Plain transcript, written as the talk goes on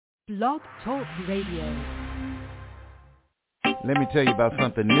Blog Talk Radio. Let me tell you about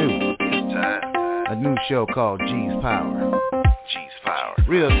something new. It's time. A new show called G's Power. G's Power.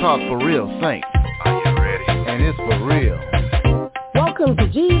 Real talk for real saints. Are you ready? And it's for real. Welcome to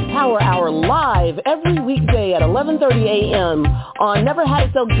G's Power Hour live every weekday at 11:30 a.m. on Never Had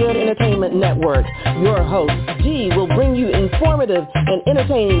It So Good Entertainment Network. Your host, G, will bring you informative and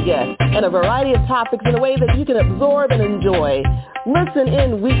entertaining guests and a variety of topics in a way that you can absorb and enjoy. Listen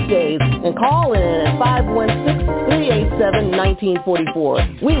in weekdays and call in at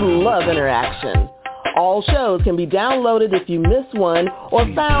 516-387-1944. We love interaction. All shows can be downloaded if you miss one or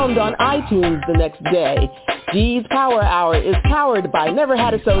found on iTunes the next day. G's Power Hour is powered by Never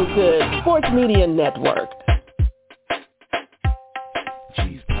Had It So Good Sports Media Network.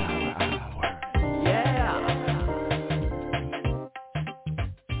 G's Power Hour. Yeah.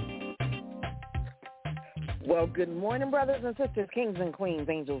 Well, good morning, brothers and sisters, kings and queens,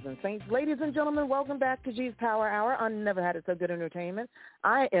 angels and saints. Ladies and gentlemen, welcome back to G's Power Hour on Never Had It So Good Entertainment.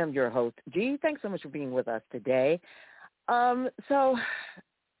 I am your host, G. Thanks so much for being with us today. So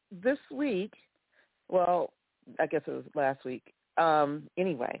this week, well, I guess it was last week.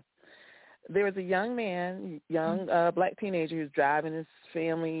 Anyway, there was a young man, black teenager who's driving his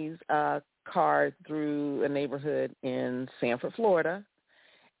family's car through a neighborhood in Sanford, Florida,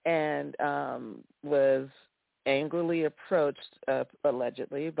 and was angrily approached,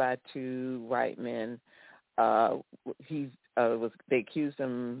 allegedly, by two white men. They accused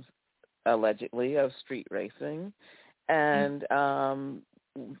him, allegedly, of street racing, and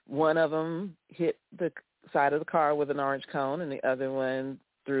one of them hit the side of the car with an orange cone, and the other one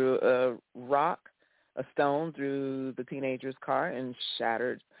threw a stone through the teenager's car and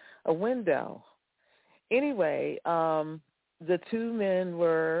shattered a window. Anyway, the two men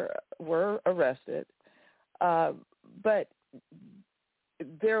were arrested, but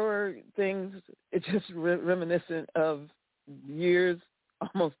there were things, it's just reminiscent of years,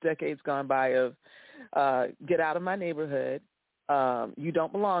 almost decades gone by of get out of my neighborhood, you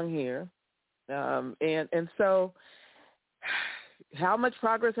don't belong here. And so how much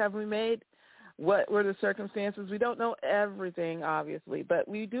progress have we made? What were the circumstances? We don't know everything, obviously, but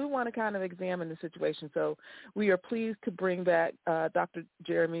we do want to kind of examine the situation. So we are pleased to bring back Dr.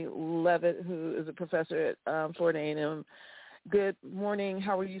 Jeremy Levitt, who is a professor at Florida A&M. Good morning.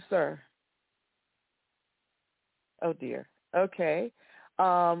 How are you, sir? Oh, dear. Okay.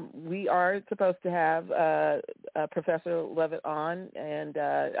 We are supposed to have Professor Levitt on, and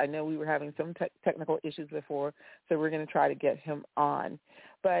I know we were having some technical issues before, so we're going to try to get him on.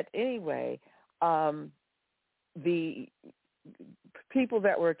 But anyway, the people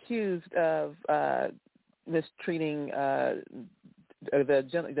that were accused of mistreating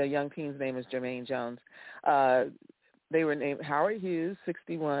the young teen's name is Jermaine Jones. They were named Howard Hughes,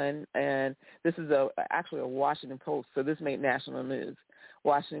 61, and this is actually a Washington Post, so this made national news.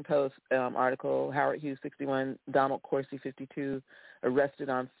 Washington Post article, Howard Hughes, 61, Donald Corsi, 52, arrested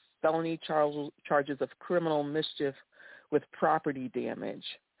on felony charges of criminal mischief with property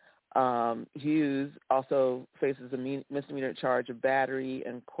damage. Hughes also faces a misdemeanor charge of battery,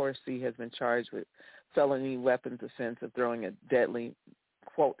 and Corsi has been charged with felony weapons offense of throwing a deadly,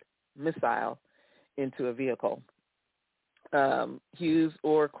 quote, missile into a vehicle. Hughes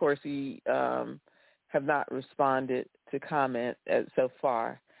or Corsi have not responded to comment so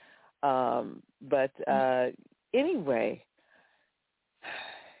far. But anyway,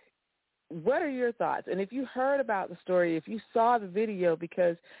 what are your thoughts? And if you heard about the story, if you saw the video,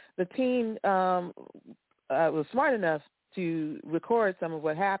 because the teen was smart enough to record some of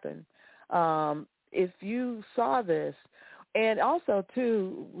what happened, if you saw this, and also,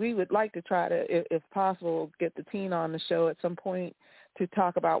 too, we would like to try to, if possible, get the teen on the show at some point to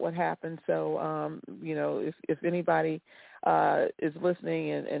talk about what happened. So, if anybody is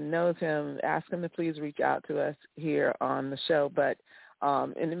listening and knows him, ask him to please reach out to us here on the show. But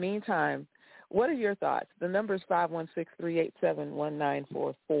in the meantime, what are your thoughts? The number is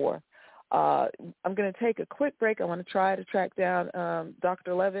 516-387-1944. I'm going to take a quick break. I want to try to track down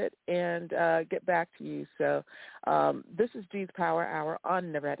Dr. Levitt and get back to you. So this is G's Power Hour on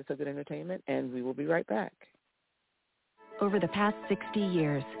Never Had It So Good Entertainment, and we will be right back. Over the past 60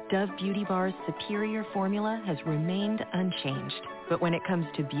 years, Dove Beauty Bar's superior formula has remained unchanged. But when it comes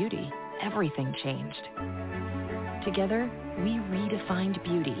to beauty, everything changed. Together, we redefined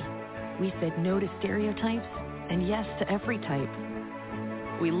beauty. We said no to stereotypes and yes to every type.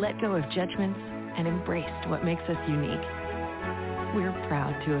 We let go of judgments and embraced what makes us unique. We're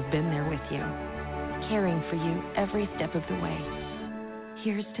proud to have been there with you, caring for you every step of the way.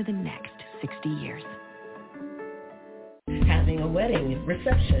 Here's to the next 60 years. Having a wedding,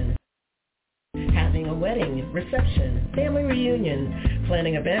 reception, wedding, reception, family reunion,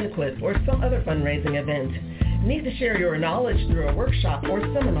 planning a banquet, or some other fundraising event? Need to share your knowledge through a workshop or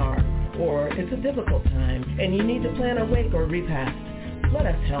seminar? Or it's a difficult time and you need to plan a wake or repast? Let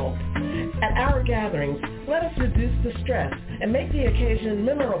us help. At our gatherings, let us reduce the stress and make the occasion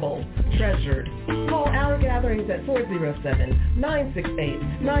memorable, treasured. Call our gatherings at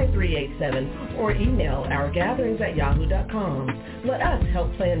 407-968-9387 or email ourgatherings@yahoo.com. Let us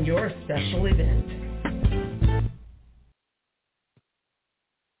help plan your special event.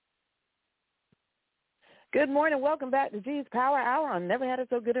 Good morning. Welcome back to G's Power Hour on Never Had It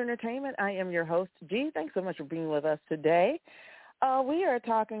So Good Entertainment. I am your host, G. Thanks so much for being with us today. We are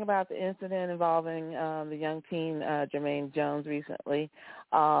talking about the incident involving the young teen Jermaine Jones recently,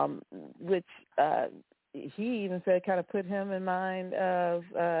 which he even said kind of put him in mind of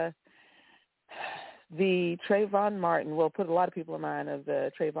the Trayvon Martin, well, put a lot of people in mind of the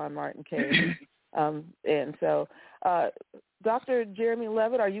Trayvon Martin case. And so, Dr. Jeremy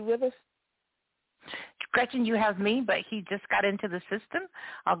Levitt, are you with us? Gretchen, you have me, but he just got into the system.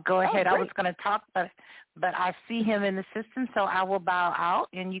 I'll go ahead. I was going to talk, but I see him in the system, so I will bow out,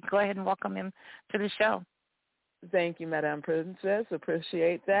 and you go ahead and welcome him to the show. Thank you, Madam Princess.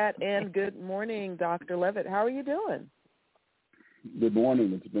 Appreciate that. And good morning, Dr. Levitt. How are you doing? Good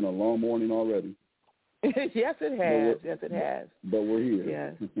morning. It's been a long morning already. Yes, it has. Yes, it has. But we're here.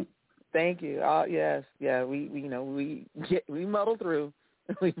 Yes. Thank you. Yes. Yeah. We muddle through.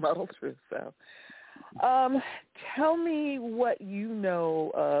 We muddle through. So, tell me what you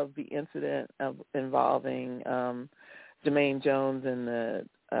know of the incident involving Jermaine Jones and the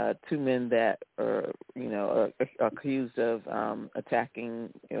two men that are, accused of attacking,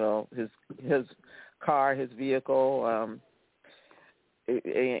 his car, his vehicle,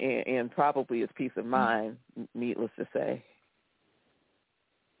 and probably his peace of mind, needless to say.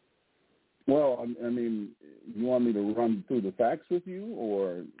 Well, I mean, you want me to run through the facts with you,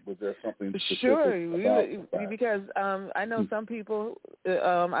 or was there something specific Sure, about because I know some people,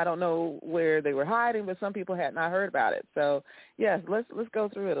 I don't know where they were hiding, but some people had not heard about it. So, yes, let's go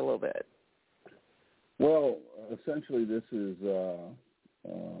through it a little bit. Well, essentially, this is the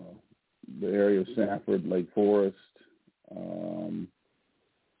area of Sanford, Lake Forest,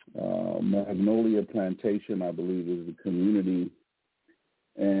 Magnolia Plantation, I believe, is the community.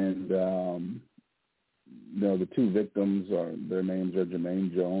 And, the two victims, their names are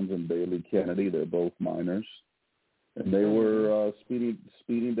Jermaine Jones and Bailey Kennedy. They're both minors. And they were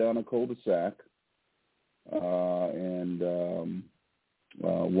speeding down a cul-de-sac. And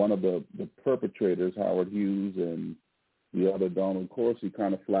one of the perpetrators, Howard Hughes, and the other, Donald Corsi,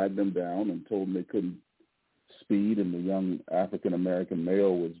 kind of flagged them down and told them they couldn't speed. And the young African-American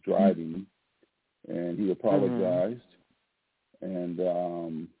male was driving. And he apologized. And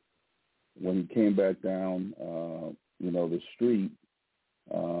when he came back down, the street,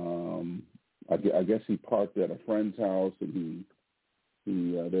 I guess he parked at a friend's house, and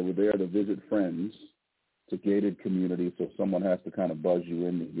they were there to visit friends. It's a gated community, so someone has to kind of buzz you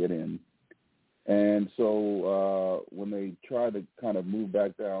in to get in. And so when they tried to kind of move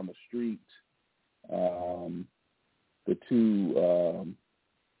back down the street, the two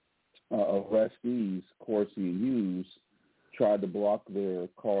arrestees, Corsi and Hughes, tried to block their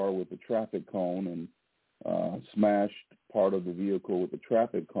car with the traffic cone and smashed part of the vehicle with the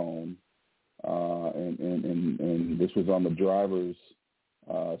traffic cone, and this was on the driver's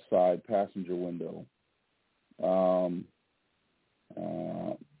side passenger window. And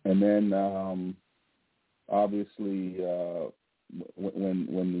then obviously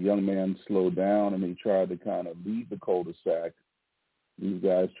when the young man slowed down and he tried to kind of leave the cul-de-sac, these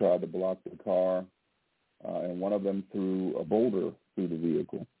guys tried to block the car. And one of them threw a boulder through the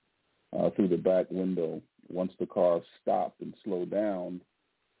vehicle, through the back window. Once the car stopped and slowed down,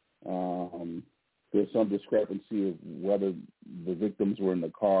 there's some discrepancy of whether the victims were in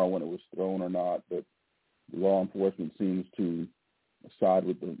the car when it was thrown or not, but law enforcement seems to side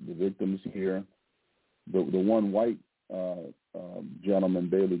with the victims here. The one white gentleman,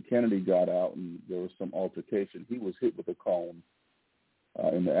 Bailey Kennedy, got out, and there was some altercation. He was hit with a cone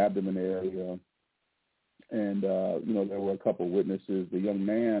in the abdomen area. And, there were a couple of witnesses. The young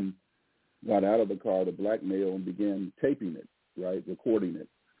man got out of the car, the black male, and began taping it, right, recording it,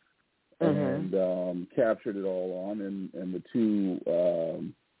 and captured it all on. And the two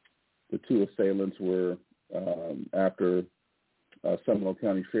assailants were, after Seminole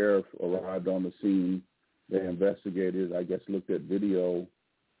County Sheriff arrived on the scene, they investigated, I guess, looked at video,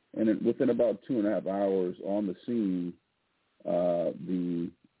 and within about 2.5 hours on the scene,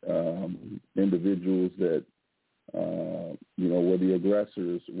 the individuals that, were the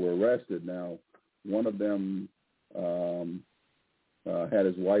aggressors were arrested. Now, One of them had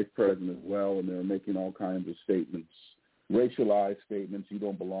his wife present as well, and they were making all kinds of statements, racialized statements. You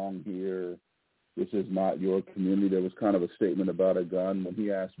don't belong here. This is not your community. There was kind of a statement about a gun. When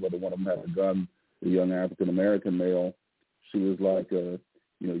he asked whether one of them had a gun, the young African-American male, she was like,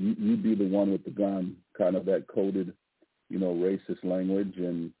 you be the one with the gun, kind of that coded, racist language.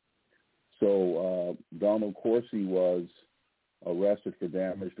 And so Donald Corsi was arrested for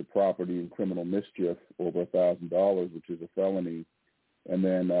damage to property and criminal mischief over $1,000, which is a felony, and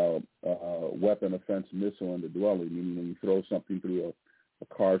then weapon offense missile in the dwelling, meaning when you throw something through a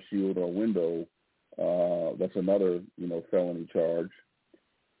car shield or a window, that's another, felony charge.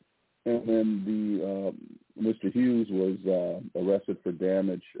 And then Mr. Hughes was arrested for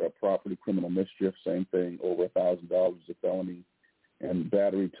damage, property, criminal mischief, same thing, over $1,000 is a felony, and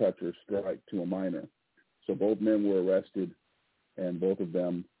battery, touch, or strike to a minor. So both men were arrested, and both of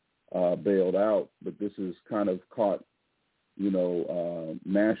them bailed out. But this is kind of caught,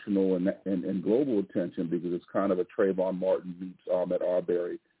 national and global attention because it's kind of a Trayvon Martin meets Ahmaud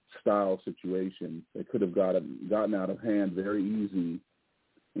Arbery style situation. It could have gotten out of hand very easy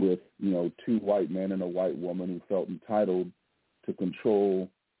with, two white men and a white woman who felt entitled to control,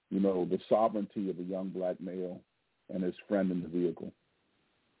 the sovereignty of a young black male and his friend in the vehicle.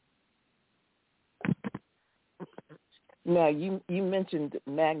 Now, you mentioned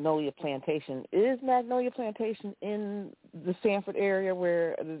Magnolia Plantation. Is Magnolia Plantation in the Sanford area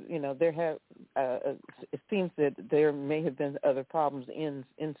where, there have, it seems that there may have been other problems in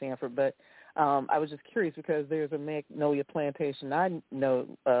Sanford, but I was just curious because there's a Magnolia Plantation I know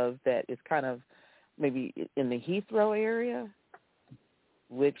of that is kind of maybe in the Heathrow area,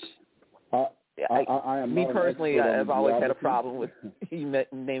 which I am me personally, I've always had a geography. problem with you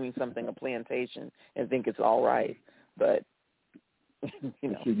naming something a plantation and think it's all right. But, So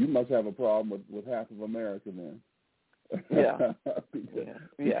you must have a problem with half of America then. Yeah.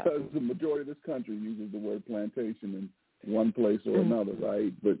 Because the majority of this country uses the word plantation in one place or another,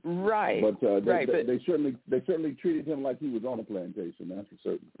 right? But they certainly treated him like he was on a plantation, that's for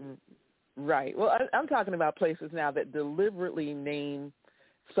certain. Right. Well, I'm talking about places now that deliberately name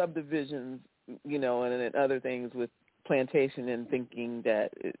subdivisions, and other things with plantation and thinking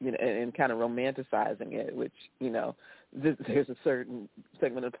that, and kind of romanticizing it, which, there's a certain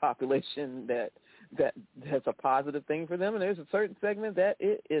segment of the population that has a positive thing for them, and there's a certain segment that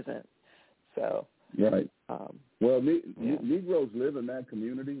it isn't. So right. Negroes live in that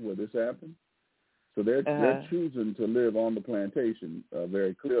community where this happened, so they're choosing to live on the plantation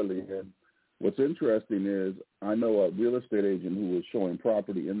very clearly. And what's interesting is I know a real estate agent who was showing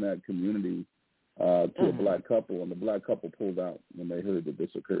property in that community to a black couple, and the black couple pulled out when they heard that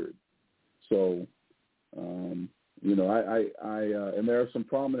this occurred. So, and there are some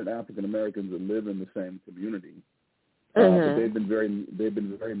prominent African Americans that live in the same community, but they've been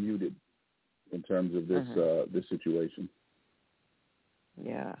very muted in terms of this situation.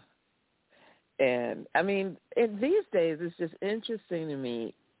 Yeah, and I mean, these days it's just interesting to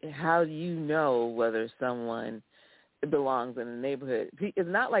me how you know whether someone belongs in a neighborhood. It's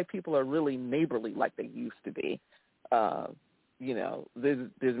not like people are really neighborly like they used to be.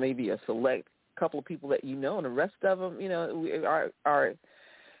 There's maybe a select couple of people that and the rest of them, our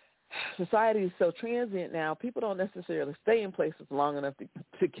society is so transient now. People don't necessarily stay in places long enough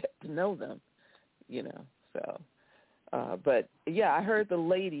to get to know them, So, but yeah, I heard the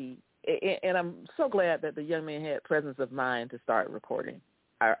lady, and I'm so glad that the young man had presence of mind to start recording.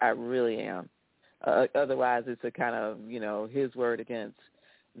 I really am. Otherwise, it's a kind of, his word against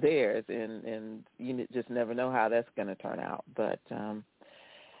theirs, and you just never know how that's going to turn out. But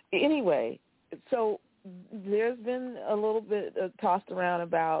anyway, so there's been a little bit tossed around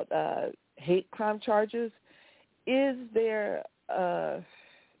about hate crime charges. Is there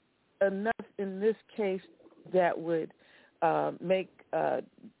enough in this case that would make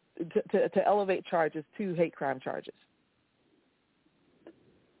to elevate charges to hate crime charges?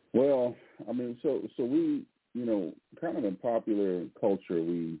 Well, I mean, so we, kind of in popular culture,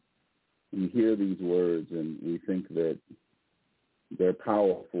 we hear these words and we think that they're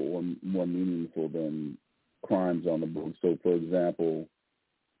powerful or more meaningful than crimes on the books. So, for example,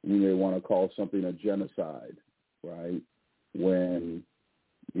 we may want to call something a genocide, right? When,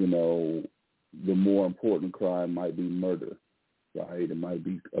 the more important crime might be murder, right? It might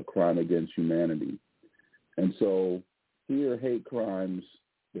be a crime against humanity. And so here, hate crimes,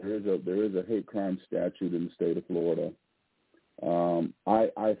 there is a hate crime statute in the state of Florida.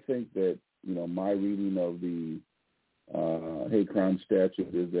 I think that, my reading of the hate crime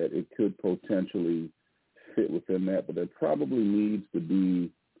statute is that it could potentially fit within that, but there probably needs to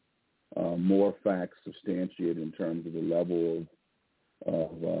be more facts substantiated in terms of the level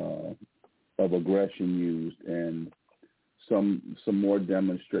of aggression used, and some more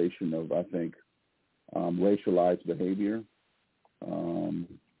demonstration of, I think, racialized behavior.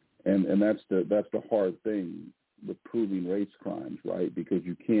 And that's the hard thing with proving race crimes, right? Because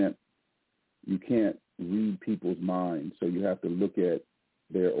you can't read people's minds, so you have to look at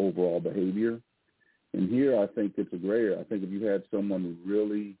their overall behavior. And here, I think it's a gray area. I think if you had someone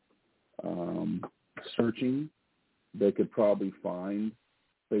really searching, they could probably find,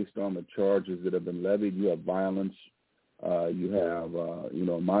 based on the charges that have been levied. You have violence. You have,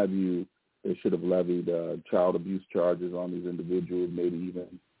 in my view, they should have levied child abuse charges on these individuals, maybe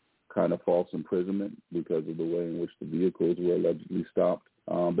even kind of false imprisonment because of the way in which the vehicles were allegedly stopped.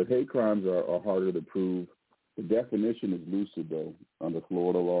 But hate crimes are harder to prove. The definition is lucid, though, under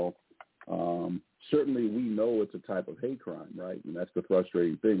Florida law. Certainly, we know it's a type of hate crime, right? And that's the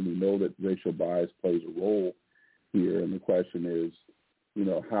frustrating thing. We know that racial bias plays a role here, and the question is,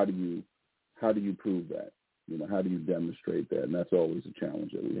 how do you prove that? How do you demonstrate that? And that's always a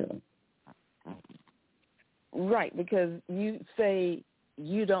challenge that we have. Right, because you say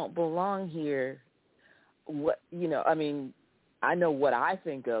you don't belong here. I know what I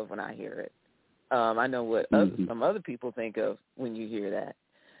think of when I hear it. I know what some other people think of when you hear that.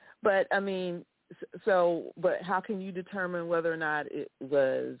 But, but how can you determine whether or not it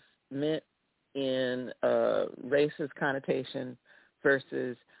was meant in a racist connotation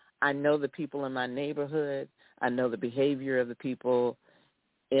versus I know the people in my neighborhood, I know the behavior of the people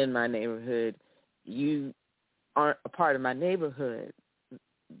in my neighborhood, you aren't a part of my neighborhood,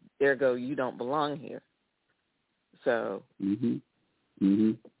 ergo you don't belong here. So,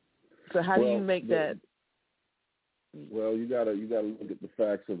 So how do you make that? Well, you gotta look at the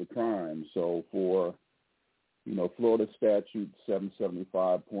facts of the crime. So for Florida statute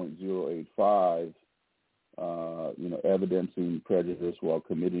 775.085, evidencing prejudice while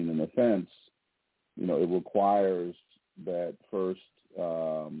committing an offense, it requires that first,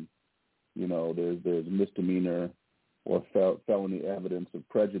 there's misdemeanor or felony evidence of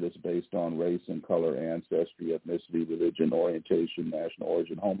prejudice based on race and color, ancestry, ethnicity, religion, orientation, national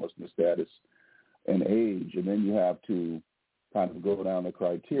origin, homelessness status, and age. And then you have to kind of go down the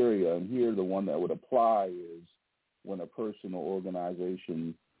criteria. And here the one that would apply is when a person or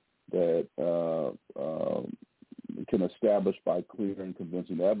organization that can establish by clear and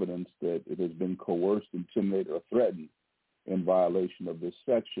convincing evidence that it has been coerced, intimidated, or threatened in violation of this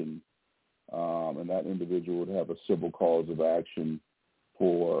section, and that individual would have a civil cause of action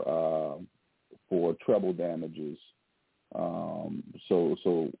for treble damages. So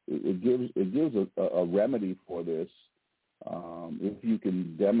it gives a remedy for this if you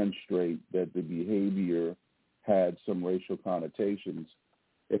can demonstrate that the behavior had some racial connotations.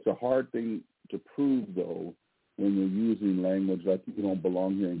 It's a hard thing to prove, though, when you're using language like you don't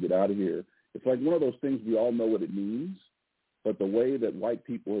belong here and get out of here. It's like one of those things we all know what it means, but the way that white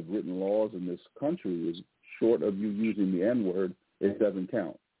people have written laws in this country is short of you using the N-word, it doesn't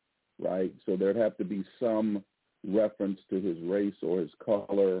count, right? So there'd have to be some reference to his race or his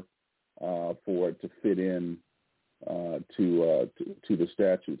color for it to fit in to the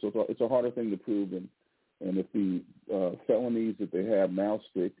statute. So it's a harder thing to prove, and if the felonies that they have now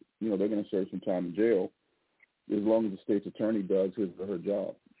stick, they're going to serve some time in jail as long as the state's attorney does his or her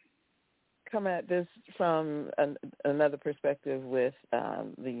job. Come at this from another perspective with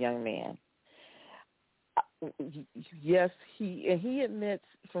the young man. Yes, he admits,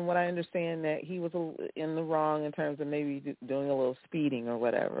 from what I understand, that he was in the wrong in terms of maybe doing a little speeding or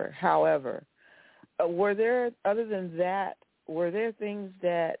whatever. However, were there things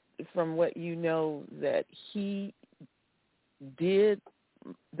that, from what you know, that he did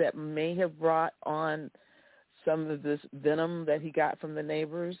that may have brought on some of this venom that he got from the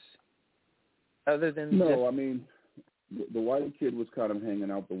neighbors? Other than the white kid was kind of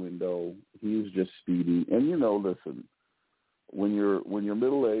hanging out the window. He was just speeding. And listen, when you're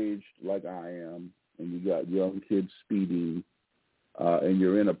middle-aged like I am, and you got young kids speeding, and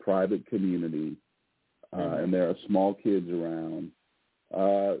you're in a private community, and there are small kids around,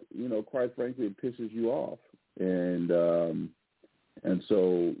 quite frankly, it pisses you off. And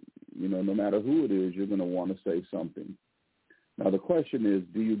so, no matter who it is, you're going to want to say something. Now, the question is,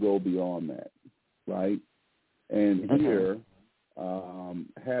 do you go beyond that, right? And here,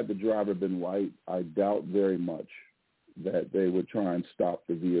 had the driver been white, I doubt very much that they would try and stop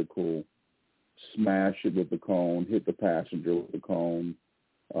the vehicle, smash it with the cone, hit the passenger with the cone,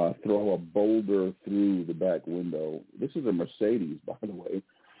 throw a boulder through the back window. This is a Mercedes, by the way.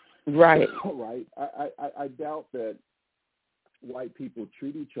 Right. Right. I doubt that white people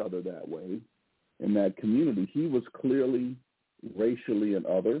treat each other that way in that community. He was clearly racially an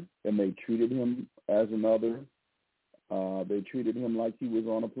other, and they treated him as an other. They treated him like he was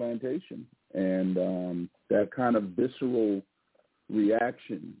on a plantation. And that kind of visceral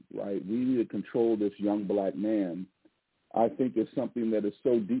reaction, right, we need to control this young black man, I think is something that is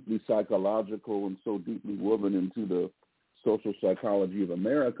so deeply psychological and so deeply woven into the social psychology of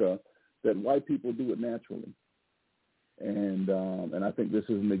America that white people do it naturally. And I think this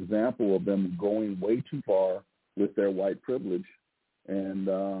is an example of them going way too far with their white privilege and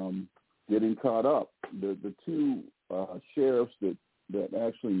getting caught up. The two sheriffs that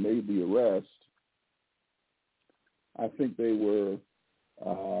actually made the arrest, I think they were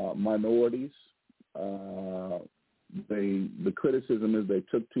minorities. The criticism is they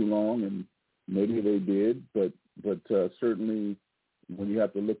took too long, and maybe they did, but certainly when you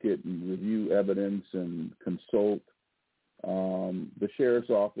have to look at and review evidence and consult, the sheriff's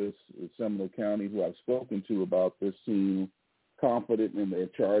office in Seminole County, who I've spoken to about this, seem confident in their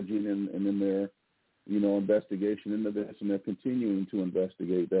charging and in their, investigation into this, and they're continuing to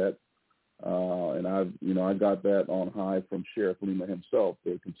investigate that. And I got that on high from Sheriff Lima himself.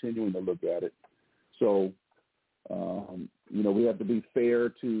 They're continuing to look at it. So, we have to be fair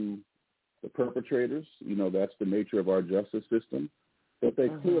to the perpetrators. That's the nature of our justice system. But they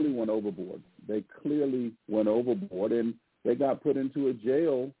clearly went overboard. And they got put into a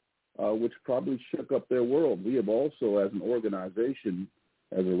jail, which probably shook up their world. We have also, as an organization,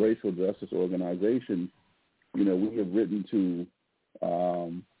 as a racial justice organization, we have written to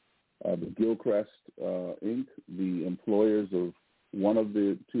the Gilchrist Inc., the employers of one of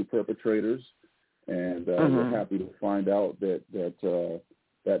the two perpetrators, and we're happy to find out that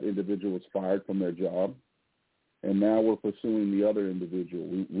individual was fired from their job. And now we're pursuing the other individual.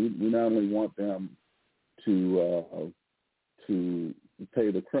 We not only want them to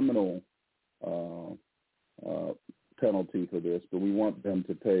pay the criminal penalty for this, but we want them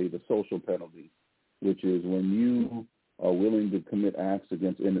to pay the social penalty, which is when you are willing to commit acts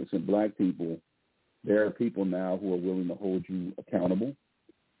against innocent black people, there are people now who are willing to hold you accountable,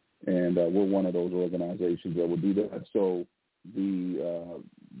 and we're one of those organizations that will do that. So the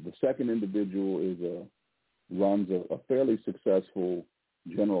second individual runs a fairly successful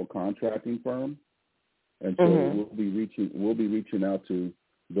general contracting firm, and so we'll be reaching out to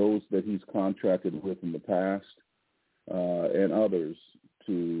those that he's contracted with in the past and others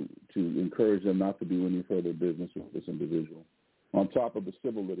to encourage them not to do any further business with this individual, on top of the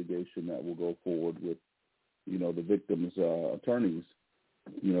civil litigation that will go forward with, the victims' attorneys,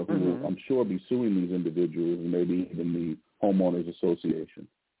 who will, I'm sure, be suing these individuals, and maybe even the homeowners association.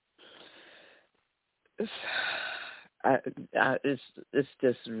 It's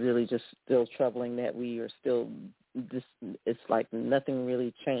just really just still troubling that we are still this. It's like nothing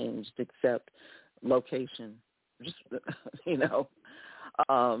really changed except location. Just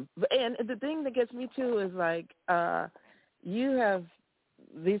and the thing that gets me too is like you have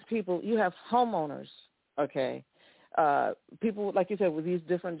these people, you have homeowners, okay, people like you said with these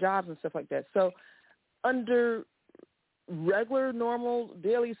different jobs and stuff like that. So under regular, normal,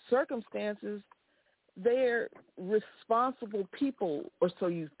 daily circumstances, they're responsible people, or so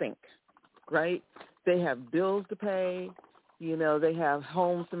you think, right? They have bills to pay, they have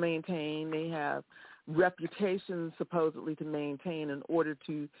homes to maintain, they have reputations supposedly to maintain in order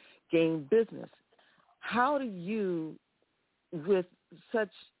to gain business. How do you, with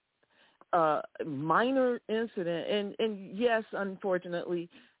such a minor incident, and yes, unfortunately,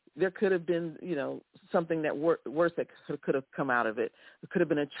 there could have been, something that worse that could have come out of it. There could have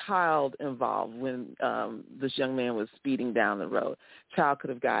been a child involved when this young man was speeding down the road. Child could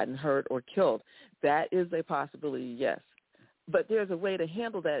have gotten hurt or killed. That is a possibility, yes. But there's a way to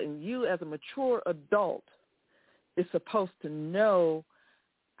handle that, and you as a mature adult is supposed to know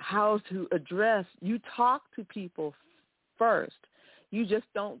how to address. You talk to people first. You just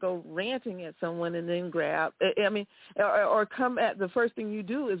don't go ranting at someone and then grab, or come at, the first thing you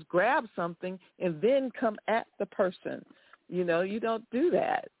do is grab something and then come at the person. You don't do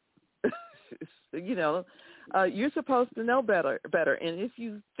that. You're supposed to know better. And if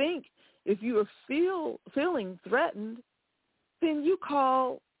you are feeling threatened, then you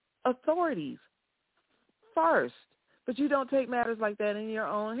call authorities first. But you don't take matters like that in your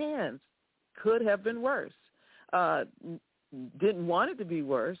own hands. Could have been worse. Didn't want it to be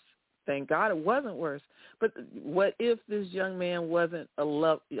worse. Thank God it wasn't worse. But what if this young man wasn't a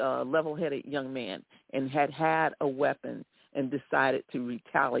level-headed young man and had a weapon and decided to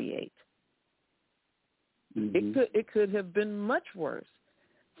retaliate? It could have been much worse.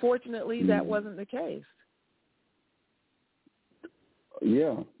 Fortunately, that wasn't the case.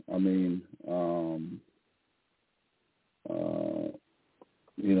 Yeah, I mean,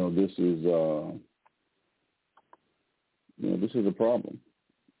 this is a problem.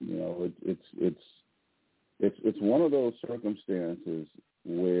 It's one of those circumstances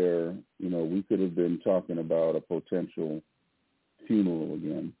where we could have been talking about a potential funeral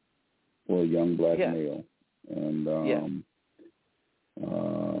again for a young black male, and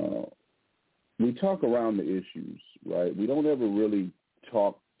we talk around the issues, right? We don't ever really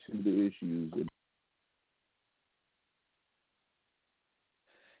talk to the issues.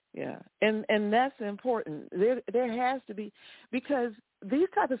 Yeah, and that's important. There has to be, because these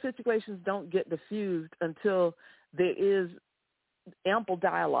type of situations don't get diffused until there is ample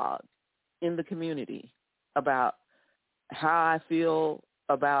dialogue in the community about how I feel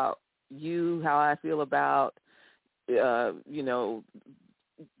about you, how I feel about, I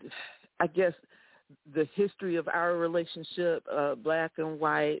guess, the history of our relationship, black and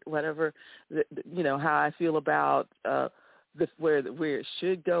white, whatever, how I feel about where it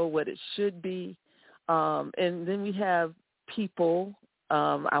should go, what it should be. And then we have people,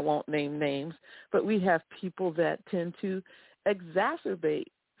 I won't name names, but we have people that tend to exacerbate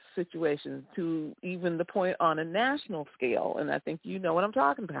situations to even the point on a national scale, and I think you know what I'm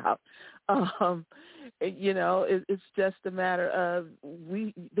talking about. It's just a matter of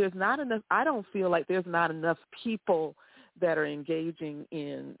there's not enough. I don't feel like there's not enough people that are engaging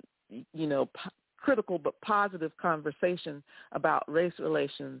in, critical but positive conversation about race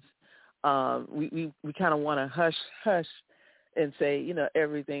relations. We kind of want to hush and say,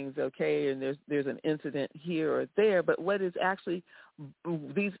 everything's okay and there's an incident here or there, but what is actually,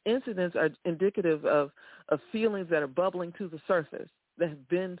 these incidents are indicative of feelings that are bubbling to the surface that have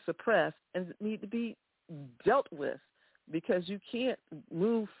been suppressed and need to be dealt with, because you can't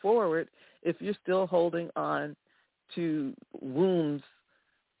move forward if you're still holding on to wounds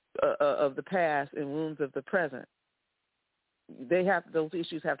of the past and wounds of the present. Those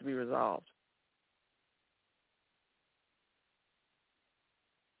issues have to be resolved.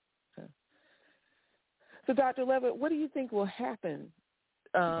 So, Dr. Levitt, what do you think will happen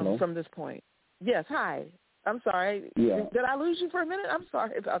from this point? Yes, hi. I'm sorry. Yeah. Did I lose you for a minute? I'm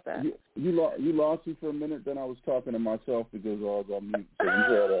sorry about that. You lost me for a minute, then I was talking to myself because I was on mute. So you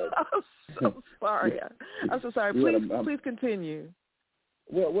had I'm so sorry. I'm so sorry. Please continue.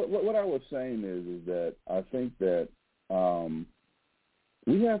 Well, what I was saying is that I think that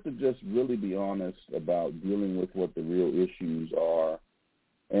we have to just really be honest about dealing with what the real issues are.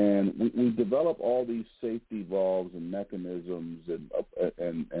 And we develop all these safety valves and mechanisms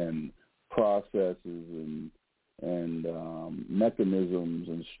and processes and mechanisms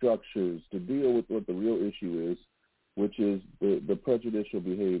and structures to deal with what the real issue is, which is the prejudicial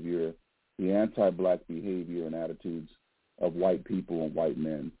behavior, the anti-black behavior and attitudes of white people and white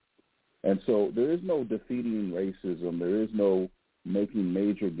men. And so there is no defeating racism. There is no making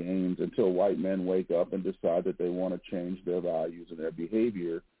major gains until white men wake up and decide that they want to change their values and their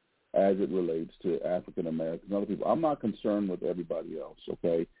behavior as it relates to African Americans and other people. I'm not concerned with everybody else,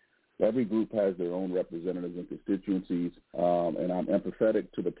 okay? Every group has their own representatives and constituencies, and I'm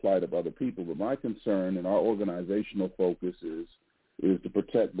empathetic to the plight of other people. But my concern and our organizational focus is to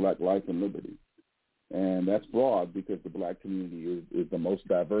protect black life and liberty. And that's broad because the black community is the most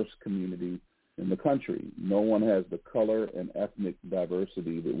diverse community in the country. No one has the color and ethnic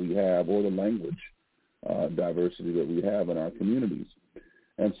diversity that we have, or the language diversity that we have in our communities.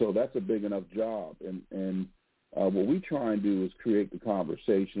 And so that's a big enough job. And what we try and do is create the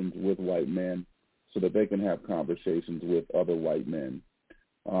conversations with white men so that they can have conversations with other white men,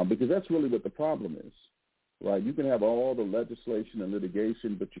 because that's really what the problem is, right? You can have all the legislation and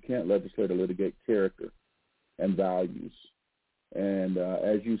litigation, but you can't legislate or litigate character and values. And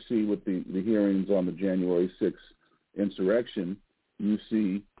as you see with the hearings on the January 6th insurrection, you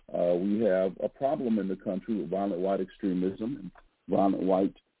see we have a problem in the country with violent white extremism and violent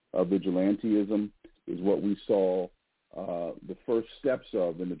white vigilantism is what we saw the first steps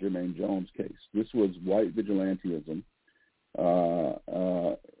of in the Jermaine Jones case. This was white vigilantism,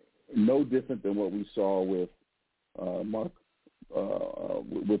 no different than what we saw with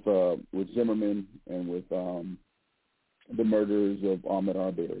with Zimmerman and with the murders of Ahmaud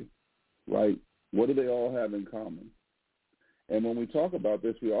Arbery, right? What do they all have in common? And when we talk about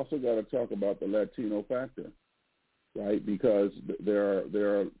this, we also got to talk about the Latino factor, right? Because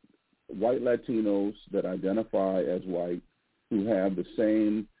there are white Latinos that identify as white who have the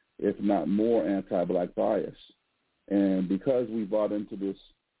same, if not more, anti-black bias. And because we bought into this,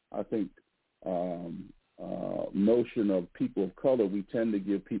 I think, notion of people of color, we tend to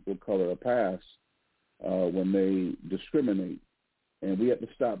give people of color a pass when they discriminate. And we have to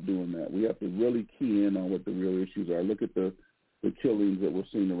stop doing that. We have to really key in on what the real issues are. Look at the killings that we're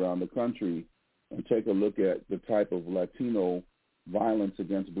seeing around the country and take a look at the type of Latino violence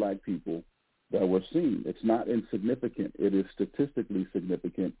against black people that we're seeing. It's not insignificant. It is statistically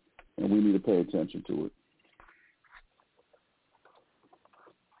significant, and we need to pay attention to it.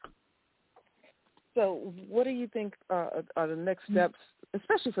 So what do you think are the next steps,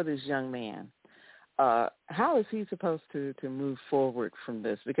 especially for this young man? How is he supposed to move forward from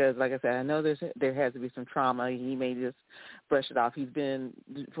this? Because, like I said, I know there has to be some trauma. He may just brush it off. He's been,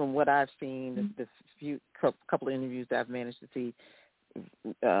 from what I've seen, the few couple of interviews that I've managed to see,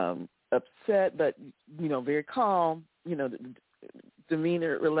 upset, but, very calm,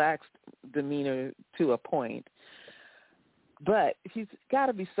 demeanor, relaxed demeanor to a point. But he's got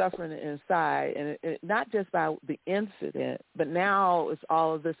to be suffering inside, and it, not just by the incident, but now it's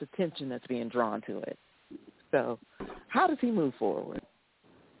all of this attention that's being drawn to it. So how does he move forward?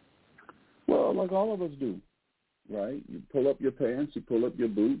 Well, like all of us do, right? You pull up your pants, you pull up your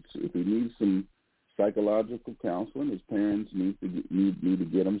boots. If he needs some psychological counseling, his parents need to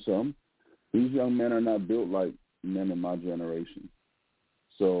get him some. These young men are not built like men in my generation.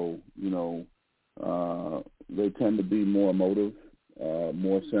 So, they tend to be more emotive,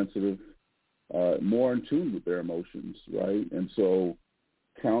 more sensitive, more in tune with their emotions, right? And so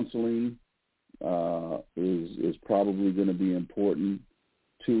counseling is probably going to be important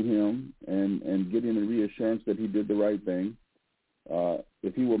to him, and getting a reassurance that he did the right thing.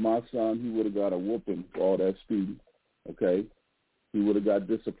 If he were my son, he would have got a whooping for all that speeding, okay? He would have got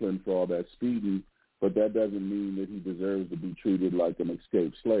disciplined for all that speeding, but that doesn't mean that he deserves to be treated like an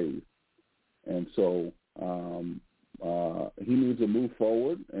escaped slave. And so he needs to move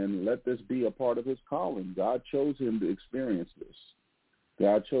forward and let this be a part of his calling. God chose him to experience this.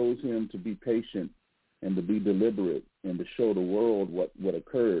 God chose him to be patient and to be deliberate and to show the world what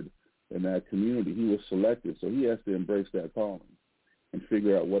occurred in that community. He was selected, so he has to embrace that calling and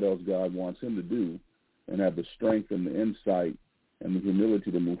figure out what else God wants him to do and have the strength and the insight and the humility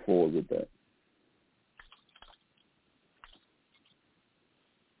to move forward with that.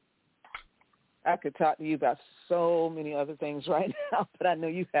 I could talk to you about so many other things right now, but I know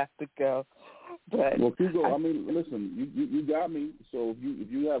you have to go. But well, keep going. Listen, you got me. So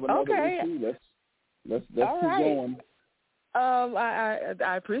if you have another issue, let's keep going.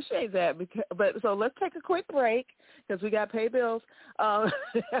 I appreciate that. So let's take a quick break because we got to pay bills. I'm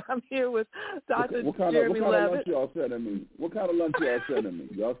here with Dr. Jeremy Levitt. What kind of lunch y'all sending me?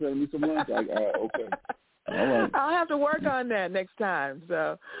 Y'all sending me some lunch? Okay. All right. I'll have to work on that next time.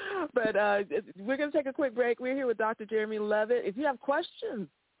 So, but we're going to take a quick break. We're here with Dr. Jeremy Levitt. If you have questions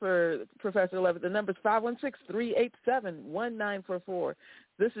for Professor Levitt, the number is 516-387-1944.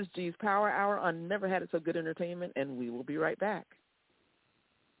 This is G's Power Hour on Never Had It So Good Entertainment, and we will be right back.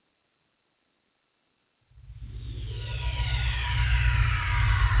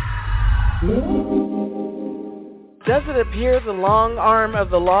 Does it appear the long arm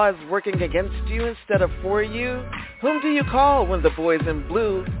of the law is working against you instead of for you? Whom do you call when the boys in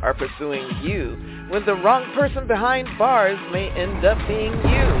blue are pursuing you? When the wrong person behind bars may end up being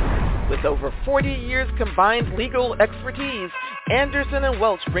you? With over 40 years combined legal expertise, Anderson and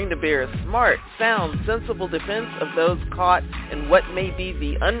Welch bring to bear a smart, sound, sensible defense of those caught in what may be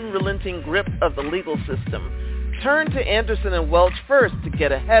the unrelenting grip of the legal system. Turn to Anderson and Welch first to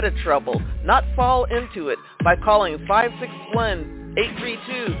get ahead of trouble, not fall into it, by calling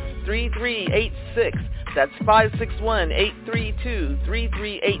 561-832-3386. That's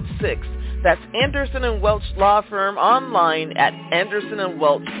 561-832-3386. That's Anderson and Welch Law Firm, online at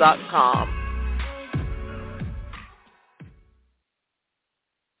andersonandwelch.com.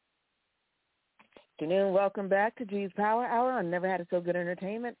 Afternoon. Welcome back to G's Power Hour on Never Had It So Good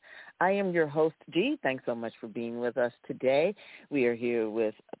Entertainment. I am your host, G. Thanks so much for being with us today. We are here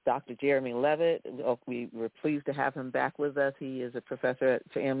with Dr. Jeremy Levitt. We were pleased to have him back with us. He is a professor at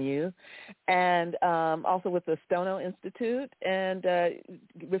FAMU and also with the Stono Institute. And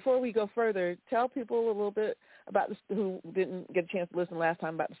before we go further, tell people a little bit about this, who didn't get a chance to listen last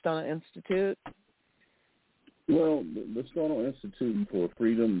time, about the Stono Institute. Well, the Stono Institute for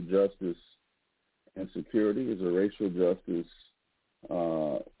Freedom, Justice, and Security is a racial justice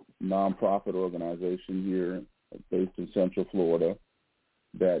nonprofit organization here based in Central Florida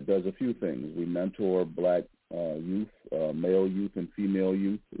that does a few things. We mentor black youth, male youth and female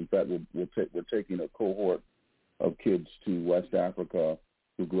youth. In fact, we're taking a cohort of kids to West Africa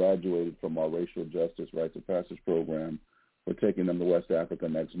who graduated from our racial justice rites of passage program. We're taking them to West Africa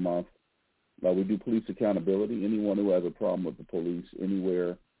next month. We do police accountability. Anyone who has a problem with the police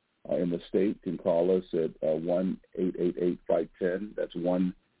anywhere in the state can call us at 1-888-FIGHT-10. That's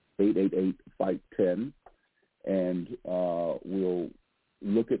 1-888-FIGHT-10. And we'll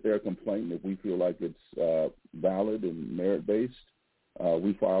look at their complaint. If we feel like it's valid and merit-based,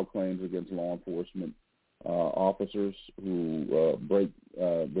 we file claims against law enforcement officers who break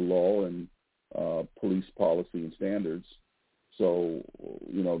the law and police policy and standards. So,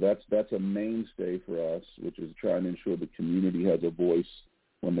 that's a mainstay for us, which is trying to ensure the community has a voice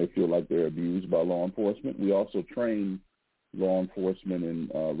when they feel like they're abused by law enforcement. We also train law enforcement in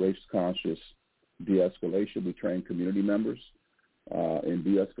race-conscious de-escalation. We train community members in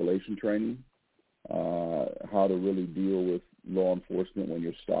de-escalation training, how to really deal with law enforcement when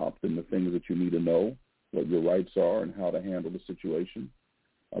you're stopped and the things that you need to know, what your rights are and how to handle the situation.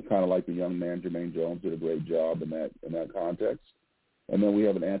 Kind of like the young man, Jermaine Jones, did a great job in that context. And then we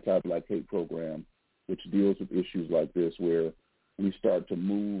have an anti-Black hate program, which deals with issues like this, where we start to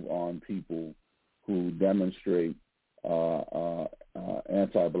move on people who demonstrate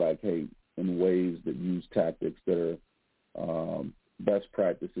anti-Black hate in ways that use tactics that are best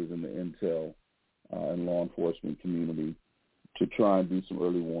practices in the intel and law enforcement community to try and do some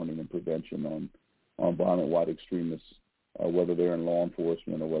early warning and prevention on violent white extremists, whether they're in law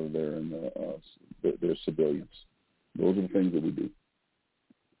enforcement or whether they're in they're civilians. Those are the things that we do.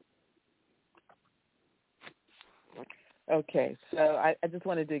 Okay, so I just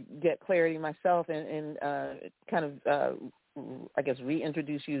wanted to get clarity myself and kind of, I guess,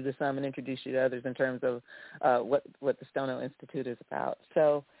 reintroduce you to some and introduce you to others in terms of what the Stono Institute is about.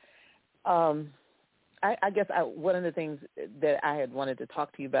 So I guess one of the things that I had wanted to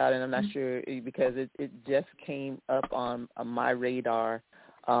talk to you about, and I'm not sure because it just came up on my radar,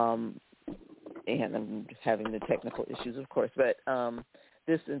 and I'm just having the technical issues, of course, but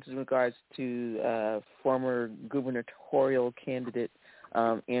this is in regards to former gubernatorial candidate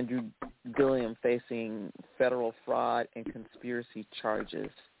Andrew Gillum facing federal fraud and conspiracy charges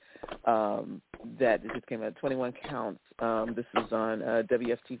that just came out, 21 counts. This is on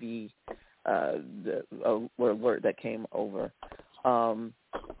WFTV, the alert that came over. And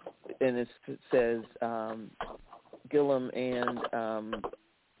it says Gillum and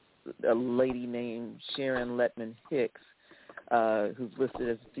a lady named Sharon Letman Hicks, who's listed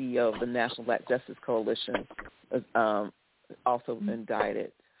as CEO of the National Black Justice Coalition, also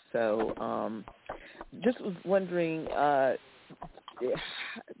indicted. So just was wondering,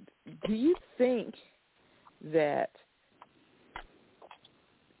 do you think that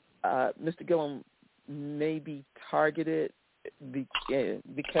Mr. Gillum may be targeted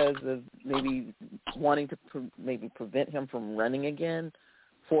because of maybe wanting to maybe prevent him from running again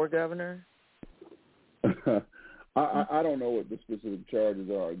for governor? I don't know what the specific charges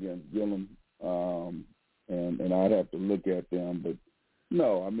are against Gillum, and I'd have to look at them. But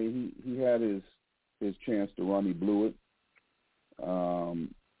no, I mean he had his chance to run, he blew it,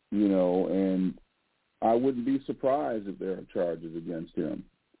 and I wouldn't be surprised if there are charges against him.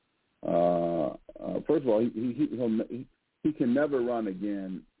 First of all, he can never run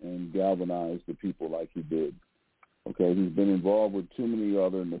again and galvanize the people like he did. Okay, he's been involved with too many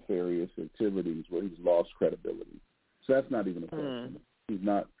other nefarious activities where he's lost credibility. So that's not even a question. He's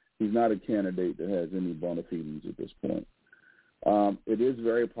not a candidate that has any bona fides at this point. It is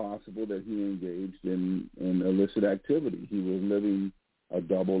very possible that he engaged in illicit activity. He was living a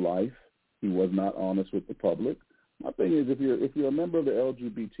double life. He was not honest with the public. My thing is, if you're a member of the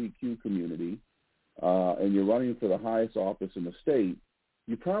LGBTQ community and you're running for the highest office in the state,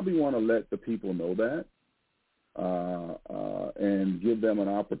 you probably want to let the people know that and give them an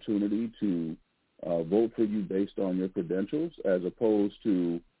opportunity to vote for you based on your credentials, as opposed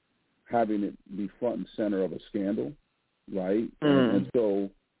to having it be front and center of a scandal, right? And so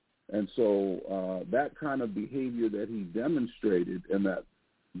that kind of behavior that he demonstrated, and that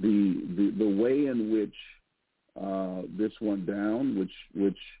the way in which this went down,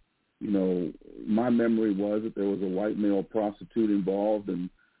 which my memory was that there was a white male prostitute involved and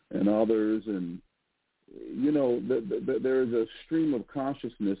others, and there is a stream of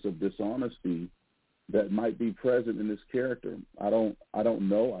consciousness of dishonesty that might be present in this character. I don't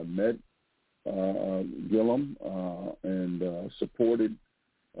know. I met Gillum and supported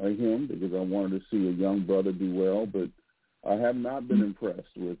him because I wanted to see a young brother do well, but I have not been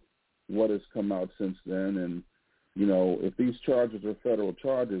impressed with what has come out since then. And if these charges are federal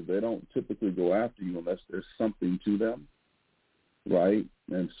charges, they don't typically go after you unless there's something to them, right?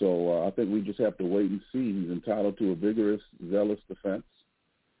 And so I think we just have to wait and see. He's entitled to a vigorous, zealous defense.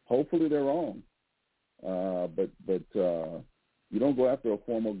 Hopefully they're wrong. But you don't go after a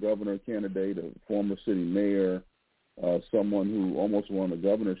former governor candidate, a former city mayor, someone who almost won the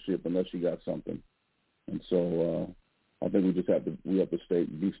governorship unless she got something. And so I think we have to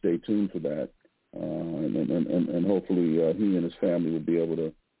stay tuned for that, and hopefully he and his family will be able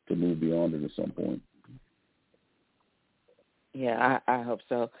to move beyond it at some point. Yeah, I hope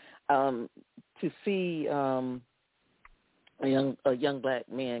so. To see a young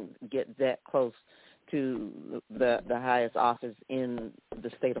black man get that close to the highest office in the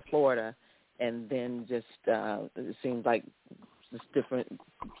state of Florida, and then just it seems like just different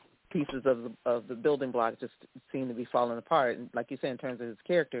pieces of the building blocks just seem to be falling apart. And like you said, in terms of his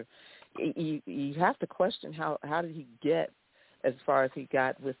character, you have to question how did he get as far as he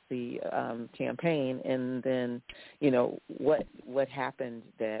got with the campaign, and then what happened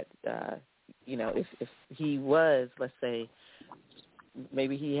that if he was, let's say,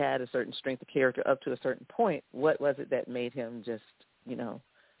 maybe he had a certain strength of character up to a certain point, what was it that made him just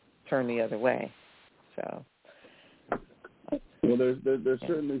turn the other way? So. Well, there's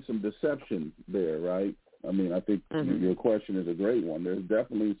certainly some deception there, right? I mean, I think your question is a great one. There's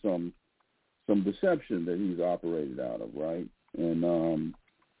definitely some deception that he's operated out of, right? And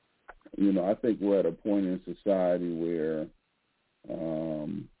I think we're at a point in society where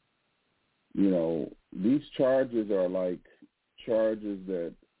these charges are like charges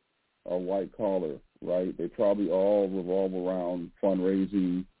that are white collar, right? They probably all revolve around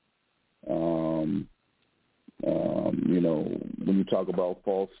fundraising. When you talk about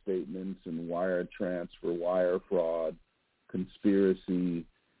false statements and wire transfer, wire fraud, conspiracy,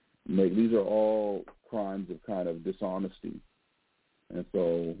 these are all crimes of kind of dishonesty. And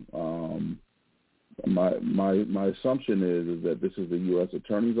so my assumption is that this is the U.S.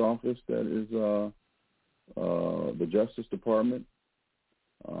 Attorney's Office that is the Justice Department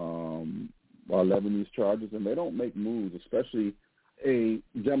are levying these charges, and they don't make moves, especially a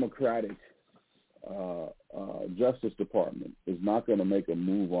Democratic Justice Department is not going to make a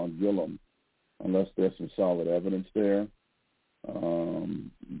move on Gillum unless there's some solid evidence there.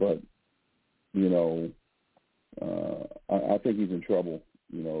 But I think he's in trouble.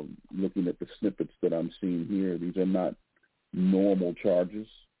 Looking at the snippets that I'm seeing here, these are not normal charges.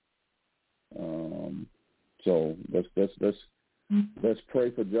 So let's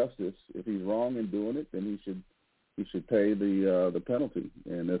pray for justice. If he's wrong in doing it, then he should pay the penalty.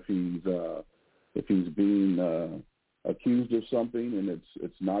 And if he's being accused of something and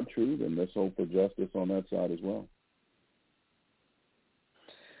it's not true, then let's hope for justice on that side as well.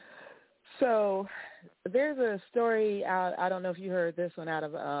 So there's a story out, I don't know if you heard this one, out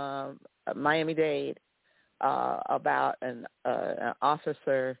of Miami-Dade about an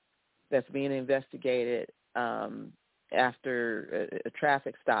officer that's being investigated after a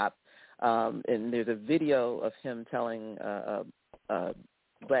traffic stop. And there's a video of him telling a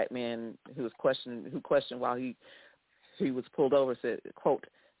black man who questioned while he was pulled over, said, quote,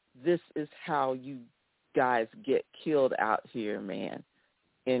 "This is how you guys get killed out here, man,"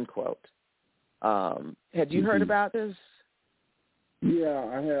 end quote. Had you heard about this? Yeah,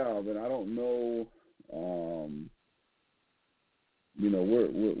 I have, and I don't know.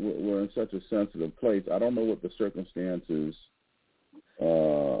 We're in such a sensitive place. I don't know what the circumstances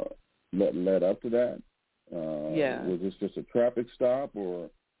led up to that. Was this just a traffic stop, or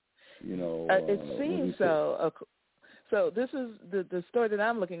it seems so. So this is the story that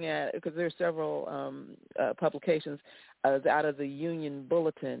I'm looking at, because there's several publications out of the Union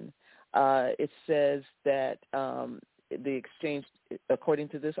Bulletin. It says that the exchange, according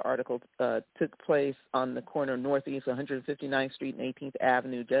to this article, took place on the corner of Northeast 159th Street and 18th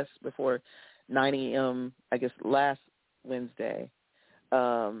Avenue just before 9 a.m., I guess, last Wednesday,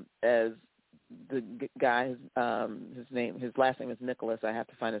 as the guy, his last name is Nicholas. I have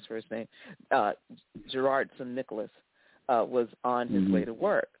to find his first name. Gerardson Nicholas was on his way to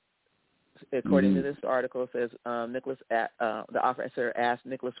work. According to this article, it says the officer asked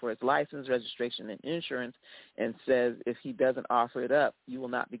Nicholas for his license, registration, and insurance, and says if he doesn't offer it up, you will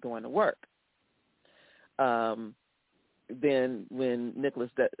not be going to work. Then when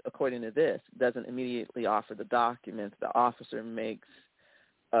Nicholas, according to this, doesn't immediately offer the documents, the officer makes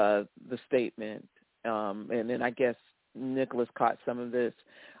the statement, and then I guess Nicholas caught some of this.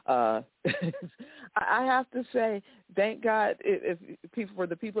 I have to say, thank God for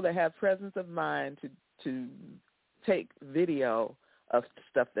the people that have presence of mind to take video of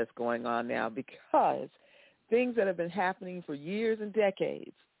stuff that's going on now, because things that have been happening for years and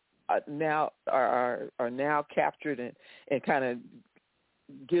decades now are now captured and kind of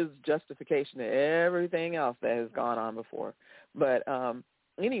gives justification to everything else that has gone on before. But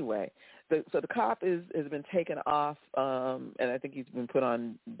anyway, so the cop has been taken off, and I think he's been put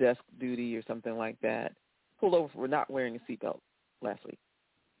on desk duty or something like that. pulled over for not wearing a seatbelt last week.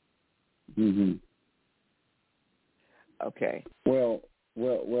 Mm-hmm. Okay. Well.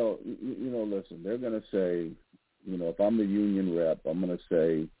 Listen, they're going to say, if I'm the union rep, I'm going to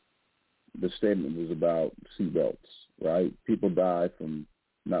say the statement was about seatbelts, right? People die from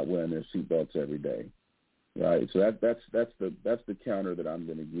not wearing their seatbelts every day, right? So that's the counter that I'm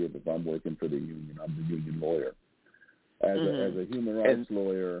going to give if I'm working for the union. I'm the union lawyer. As a human rights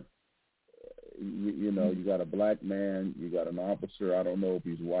lawyer, you got a black man, you got an officer. I don't know if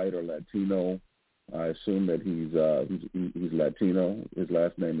he's white or Latino. I assume that he's Latino. His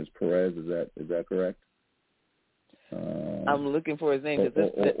last name is Perez. Is that correct? I'm looking for his name. Or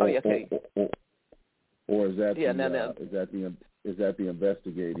is that is that the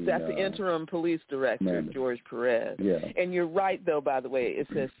investigating? That's the interim police director, George Perez. Yeah. And you're right, though. By the way, it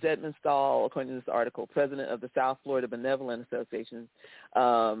says Stedman Stahl, according to this article, president of the South Florida Benevolent Association,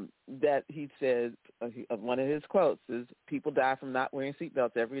 that he says one of his quotes is, "People die from not wearing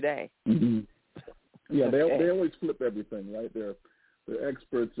seatbelts every day." Mm-hmm. Yeah, they always flip everything, right? They're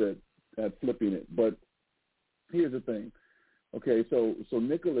experts at flipping it. But here's the thing. Okay, so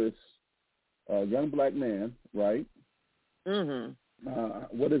Nicholas, young black man, right? Mm-hmm.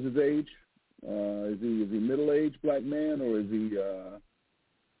 What is his age? Is he middle-aged black man, or is he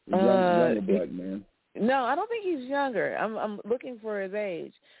younger black man? No, I don't think he's younger. I'm looking for his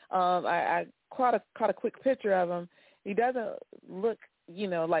age. I caught a quick picture of him. He doesn't look,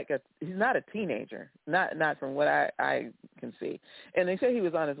 like he's not a teenager. Not from what I can see. And they say he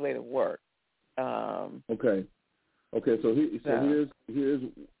was on his way to work. Okay. So here's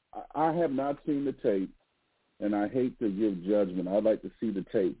I have not seen the tape, and I hate to give judgment. I'd like to see the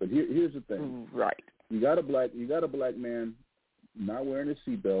tape, but here's the thing. Right. You got a black man not wearing a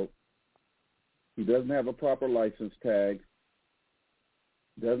seatbelt. He doesn't have a proper license tag.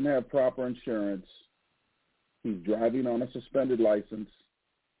 Doesn't have proper insurance. He's driving on a suspended license.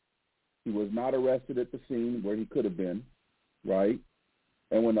 He was not arrested at the scene where he could have been, right?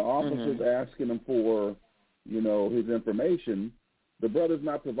 And when the officer's asking him for, his information, the brother's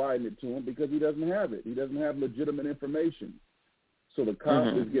not providing it to him because he doesn't have it. He doesn't have legitimate information. So the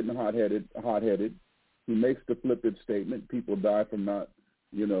cop is getting hot-headed. He makes the flippant statement, people die from not,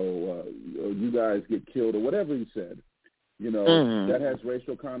 you guys get killed, or whatever he said. That has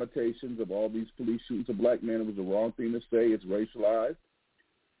racial connotations of all these police shootings of black men. It was the wrong thing to say. It's racialized.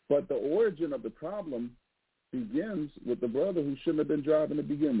 But the origin of the problem begins with the brother who shouldn't have been driving to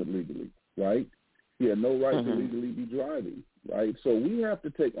begin with legally, right? He had no right to legally be driving, right? So we have to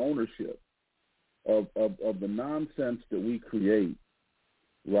take ownership of the nonsense that we create,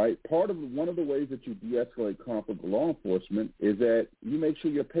 right? One of the ways that you de-escalate conflict with law enforcement is that you make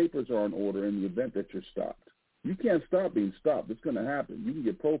sure your papers are in order in the event that you're stopped. You can't stop being stopped. It's going to happen. You can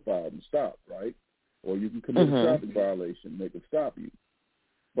get profiled and stopped, right? Or you can commit a traffic violation, they can stop you.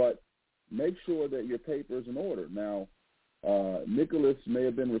 But make sure that your paper is in order. Now, Nicholas may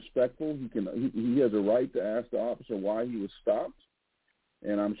have been respectful. He has a right to ask the officer why he was stopped,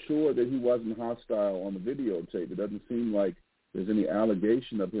 and I'm sure that he wasn't hostile on the videotape. It doesn't seem like there's any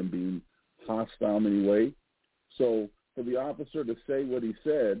allegation of him being hostile in any way. So for the officer to say what he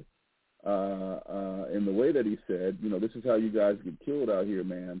said in the way that he said, this is how you guys get killed out here,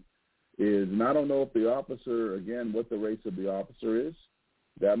 man, and I don't know if the officer, again, what the race of the officer is.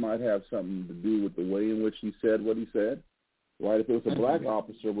 That might have something to do with the way in which he said what he said, right? If it was a black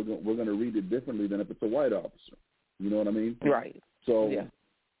officer, we're going to read it differently than if it's a white officer. You know what I mean? Right. So,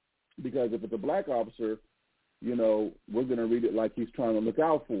 because if it's a black officer, we're going to read it like he's trying to look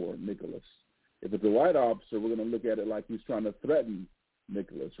out for Nicholas. If it's a white officer, we're going to look at it like he's trying to threaten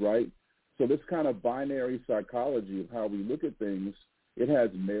Nicholas, right? So this kind of binary psychology of how we look at things, it has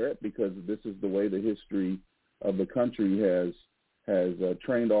merit because this is the way the history of the country has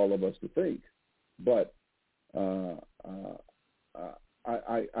trained all of us to think. But I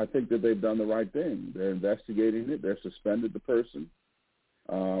think that they've done the right thing. They're investigating it. They're suspended the person,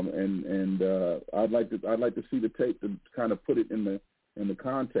 and I'd like to see the tape to kind of put it in the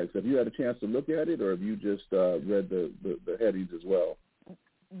context. Have you had a chance to look at it, or have you just read the headings as well?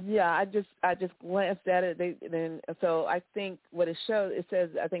 Yeah, I just glanced at it. So I think what it shows, it says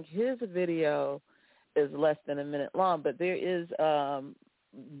I think his video is less than a minute long, but there is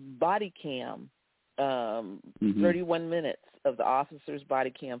body cam, 31 minutes of the officer's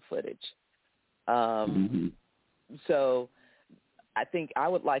body cam footage. So I think I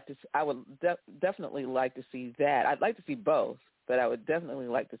would definitely like to see that. I'd like to see both, but I would definitely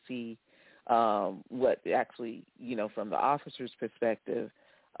like to see what actually, from the officer's perspective,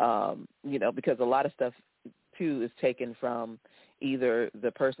 because a lot of stuff too, is taken from either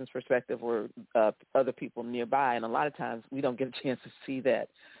the person's perspective or other people nearby. And a lot of times we don't get a chance to see that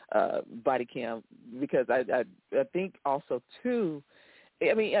body cam because I think also, too,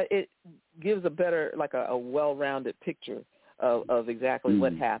 I mean, it gives a better, like a well-rounded picture of exactly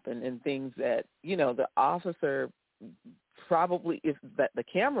what happened and things that, you know, the officer probably, if that the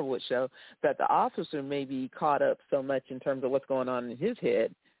camera would show, that the officer may be caught up so much in terms of what's going on in his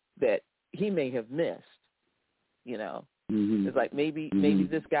head that he may have missed, you know. It's like maybe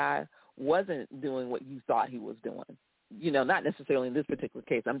this guy wasn't doing what you thought he was doing, you know, not necessarily in this particular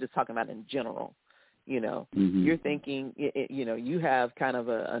case. I'm just talking about in general. You know, you're thinking, you know, you have kind of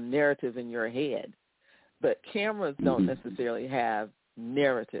a narrative in your head, but cameras don't necessarily have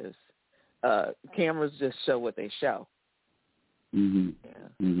narratives. Cameras just show what they show.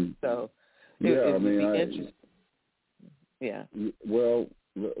 So it would be interesting. Yeah. Well,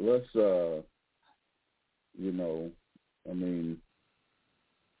 let's, you know, I mean,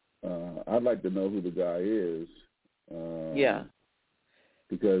 I'd like to know who the guy is. Yeah.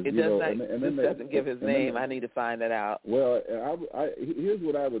 Because it doesn't give his name. I need to find that out. Well, here's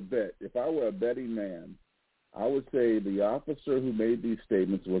what I would bet. If I were a betting man, I would say the officer who made these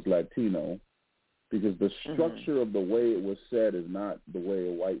statements was Latino, because the structure of the way it was said is not the way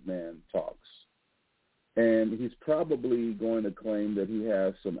a white man talks. And he's probably going to claim that he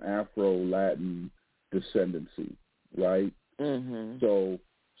has some Afro-Latin descendancy, right? So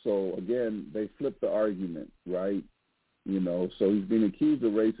again, they flip the argument, right? You know, so he's being accused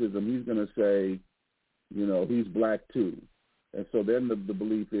of racism. He's going to say, you know, he's black too. And so then the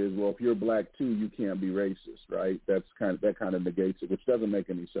belief is, well, if you're black too, you can't be racist, right? That kind of negates it, which doesn't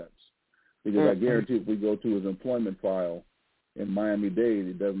make any sense. Because I guarantee if we go to his employment file in Miami-Dade,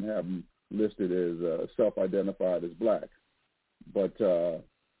 it doesn't have him listed as self-identified as black. But, you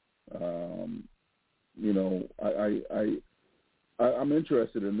know, I'm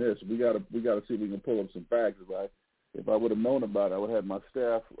interested in this. We got to see if we can pull up some facts. If I would have known about it, I would have had my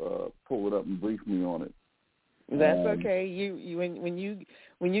staff pull it up and brief me on it. That's okay. You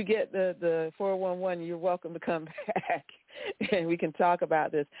when you get the 411, you're welcome to come back, and we can talk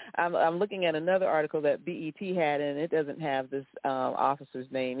about this. I'm looking at another article that BET had, and it doesn't have this officer's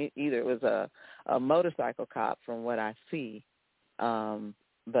name either. It was a motorcycle cop, from what I see,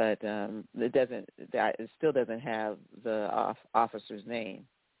 but it doesn't. It still doesn't have the officer's name.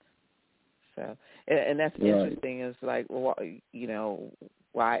 So, and that's interesting. Is like, you know,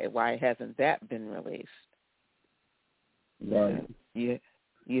 why hasn't that been released? Right. You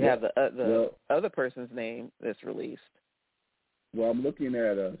have the other person's name that's released. Well, I'm looking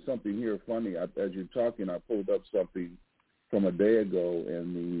at something here funny. As you're talking, I pulled up something from a day ago,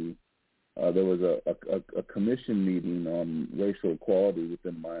 and there was a commission meeting on racial equality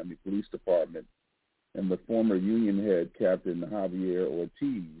within the Miami Police Department, and the former union head, Captain Javier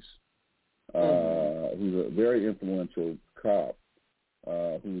Ortiz, who's a very influential cop,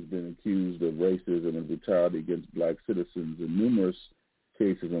 who's been accused of racism and brutality against black citizens in numerous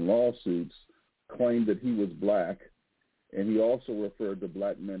cases and lawsuits, claimed that he was black, and he also referred to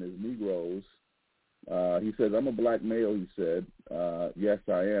black men as Negroes. He says, "I'm a black male," he said. "Yes,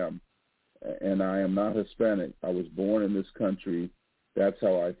 I am, and I am not Hispanic. I was born in this country. That's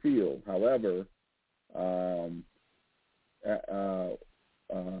how I feel. However,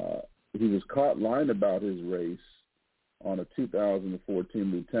 he was caught lying about his race on a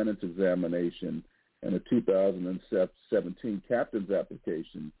 2014 lieutenant's examination and a 2017 captain's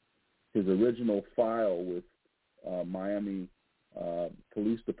application. His original file with Miami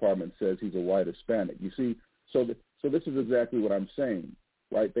Police Department says he's a white Hispanic. You see, so this is exactly what I'm saying,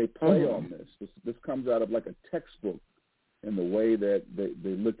 right? They play on this. This comes out of like a textbook in the way that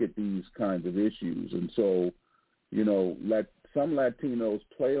they look at these kinds of issues. And so, you know, some Latinos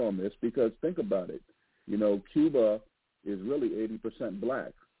play on this because think about it. You know, Cuba is really 80%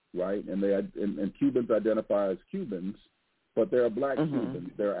 black, right? And and Cubans identify as Cubans, but there are black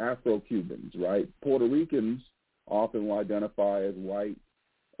Cubans, there are Afro-Cubans, right? Puerto Ricans often will identify as white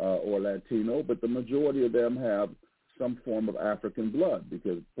or Latino, but the majority of them have some form of African blood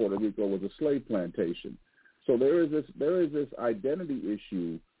because Puerto Rico was a slave plantation. So there is this identity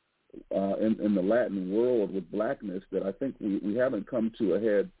issue in the Latin world with blackness that I think we haven't come to a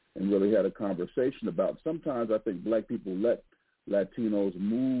head and really had a conversation about. Sometimes I think black people let Latinos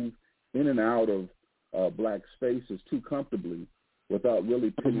move in and out of black spaces too comfortably without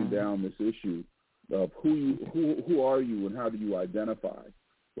really pinning down this issue of who are you and how do you identify,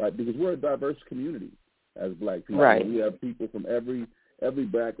 right? Because we're a diverse community as black people. Right. We have people from every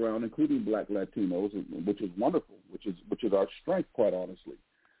background, including black Latinos, which is wonderful, which is our strength, quite honestly.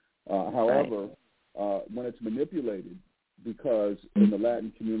 However, when it's manipulated, because in the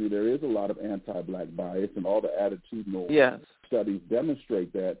Latin community there is a lot of anti-black bias, and all the attitudinal studies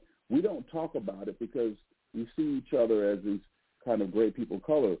demonstrate that. We don't talk about it because we see each other as these kind of great people of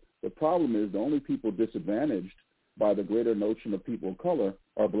color. The problem is the only people disadvantaged by the greater notion of people of color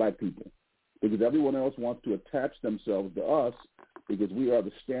are black people, because everyone else wants to attach themselves to us because we are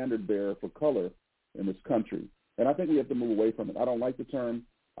the standard bearer for color in this country. And I think we have to move away from it. I don't like the term.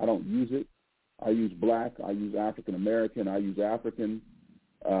 I don't use it. I use black. I use African American. I use African.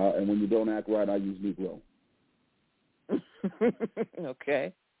 And when you don't act right, I use Negro.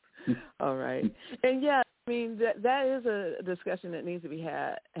 Okay. All right. And, yeah, I mean, that is a discussion that needs to be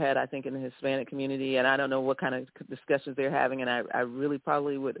had, I think, in the Hispanic community. And I don't know what kind of discussions they're having. And I really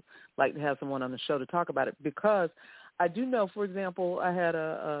probably would like to have someone on the show to talk about it, because I do know, for example, I had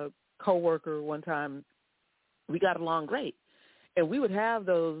a coworker one time. We got along great. And we would have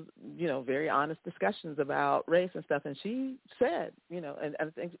those, very honest discussions about race and stuff. And she said, and I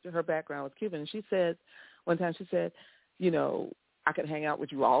think her background was Cuban. And she said, one time she said, I could hang out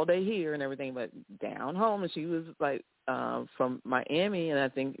with you all day here and everything, but down home. And she was like from Miami, and I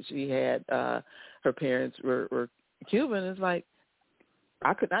think she had her parents were Cuban. It's like,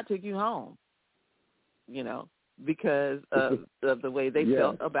 I could not take you home, because of the way they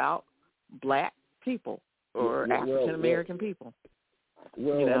felt about black people or African American people.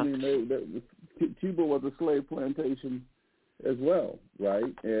 Well, I mean, Cuba was a slave plantation as well,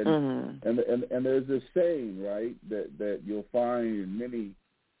 right? And and there's this saying, right, that you'll find in many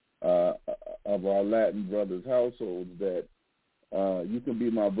of our Latin brothers' households, that you can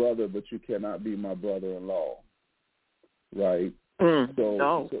be my brother, but you cannot be my brother-in-law, right?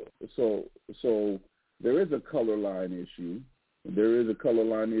 So there is a color line issue. There is a color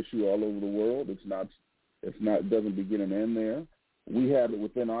line issue all over the world. It doesn't begin and end there. We have it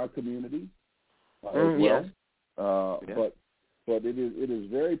within our community as well. Yes. But it is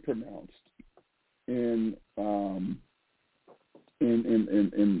very pronounced in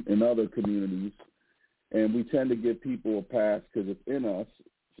other communities, and we tend to give people a pass because it's in us.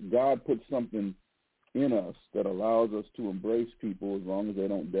 God put something in us that allows us to embrace people as long as they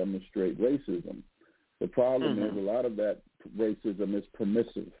don't demonstrate racism. The problem is a lot of that racism is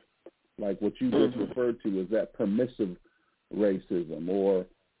permissive, like what you just referred to is that permissive racism, or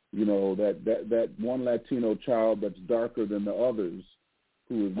that one Latino child that's darker than the others,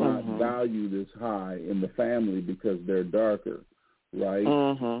 who is not valued as high in the family because they're darker, right?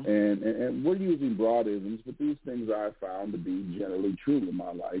 And we're using broadisms, but these things I found to be generally true in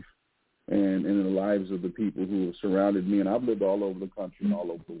my life and in the lives of the people who have surrounded me. And I've lived all over the country and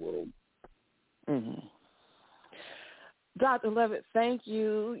all over the world. Dr. Levitt, thank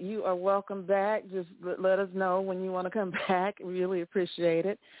you. You are welcome back. Just let us know when you want to come back. Really appreciate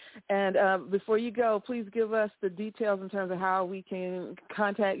it. And before you go, please give us the details in terms of how we can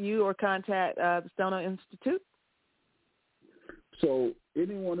contact you or contact the Stono Institute. So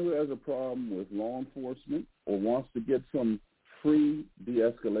anyone who has a problem with law enforcement or wants to get some free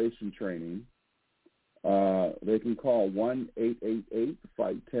de-escalation training, they can call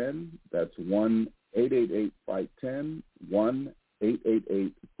 1-888-FIGHT-10. That's 1-888-FIGHT-10,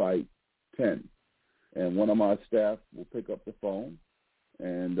 1-888-FIGHT-10. And one of my staff will pick up the phone,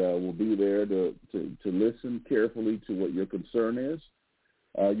 and we'll be there to listen carefully to what your concern is.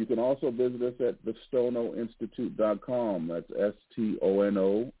 You can also visit us at thestonoinstitute.com. That's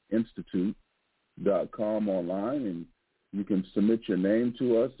STONO Institute.com online, and you can submit your name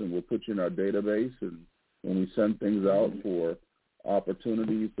to us, and we'll put you in our database. And when we send things out for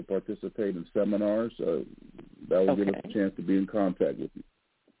opportunities to participate in seminars, that will give us a chance to be in contact with you.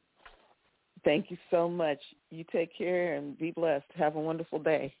 Thank you so much. You take care and be blessed. Have a wonderful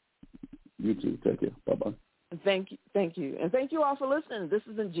day. You too. Take care. Bye-bye. Thank you. And thank you all for listening. This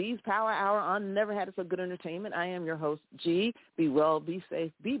is the G's Power Hour on Never Had It So Good Entertainment. I am your host, G. Be well, be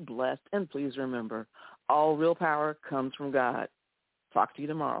safe, be blessed, and please remember, all real power comes from God. Talk to you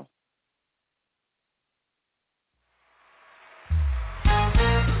tomorrow.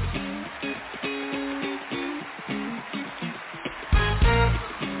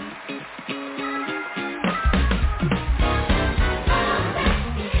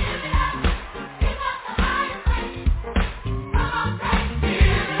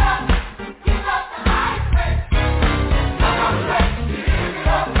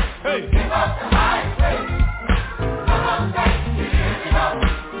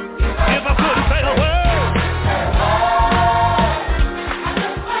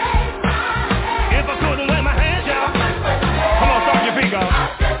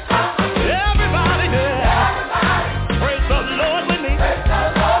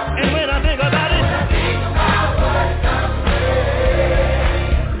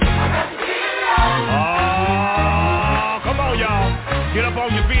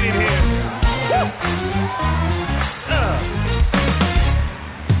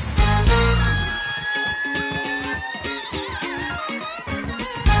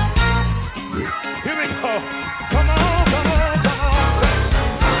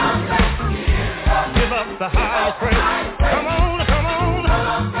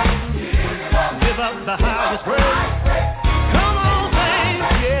 the highest praise.